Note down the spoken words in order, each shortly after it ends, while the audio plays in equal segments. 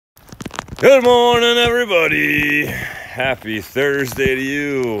Good morning, everybody. Happy Thursday to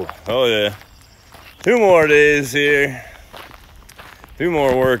you. Oh yeah, 2 more days here. 2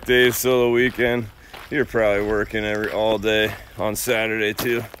 more work days till the weekend. You're probably working all day on Saturday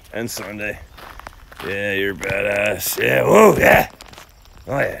too, and Sunday. Yeah, you're badass. Yeah, whoa, yeah.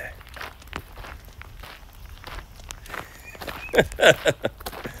 Oh yeah.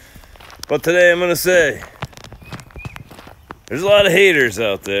 But today I'm gonna say, there's a lot of haters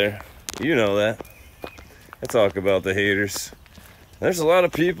out there. You know that. I talk about the haters. There's a lot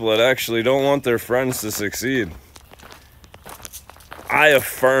of people that actually don't want their friends to succeed. I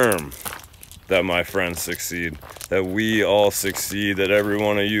affirm that my friends succeed, that we all succeed, that every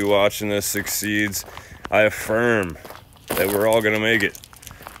one of you watching this succeeds. I affirm that we're all gonna make it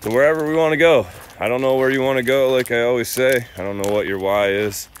to wherever we want to go. I don't know where you want to go, like I always say. I don't know what your why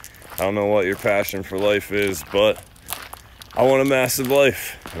is. I don't know what your passion for life is, but I want a massive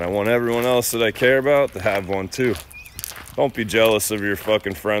life, and I want everyone else that I care about to have one too. Don't be jealous of your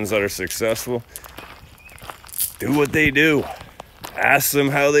fucking friends that are successful. Do what they do. Ask them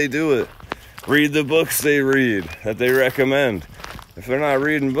how they do it. Read the books they read, that they recommend. If they're not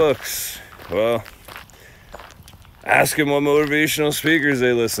reading books, well, ask them what motivational speakers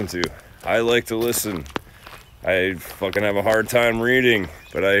they listen to. I like to listen. I fucking have a hard time reading,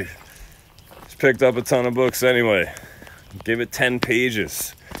 but I just picked up a ton of books anyway. Give it 10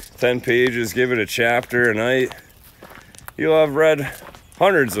 pages. 10 pages, give it a chapter a night. You'll have read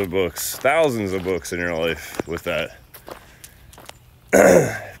hundreds of books, thousands of books in your life with that.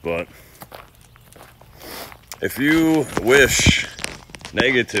 But if you wish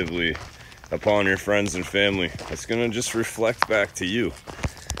negatively upon your friends and family, it's going to just reflect back to you.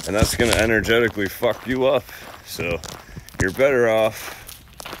 And that's going to energetically fuck you up. So you're better off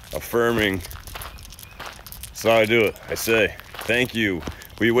affirming. That's how I do it. I say, thank you.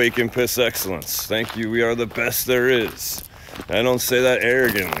 We wake in piss excellence. Thank you. We are the best there is. And I don't say that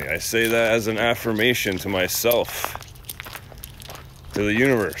arrogantly. I say that as an affirmation to myself, to the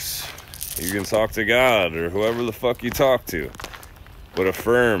universe. You can talk to God or whoever the fuck you talk to, but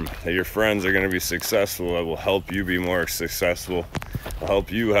affirm that your friends are going to be successful. That will help you be more successful. It'll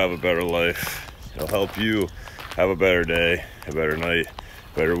help you have a better life. It'll help you have a better day, a better night,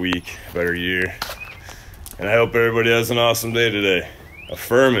 better week, better year. And I hope everybody has an awesome day today.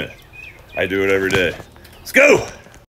 Affirm it. I do it every day. Let's go!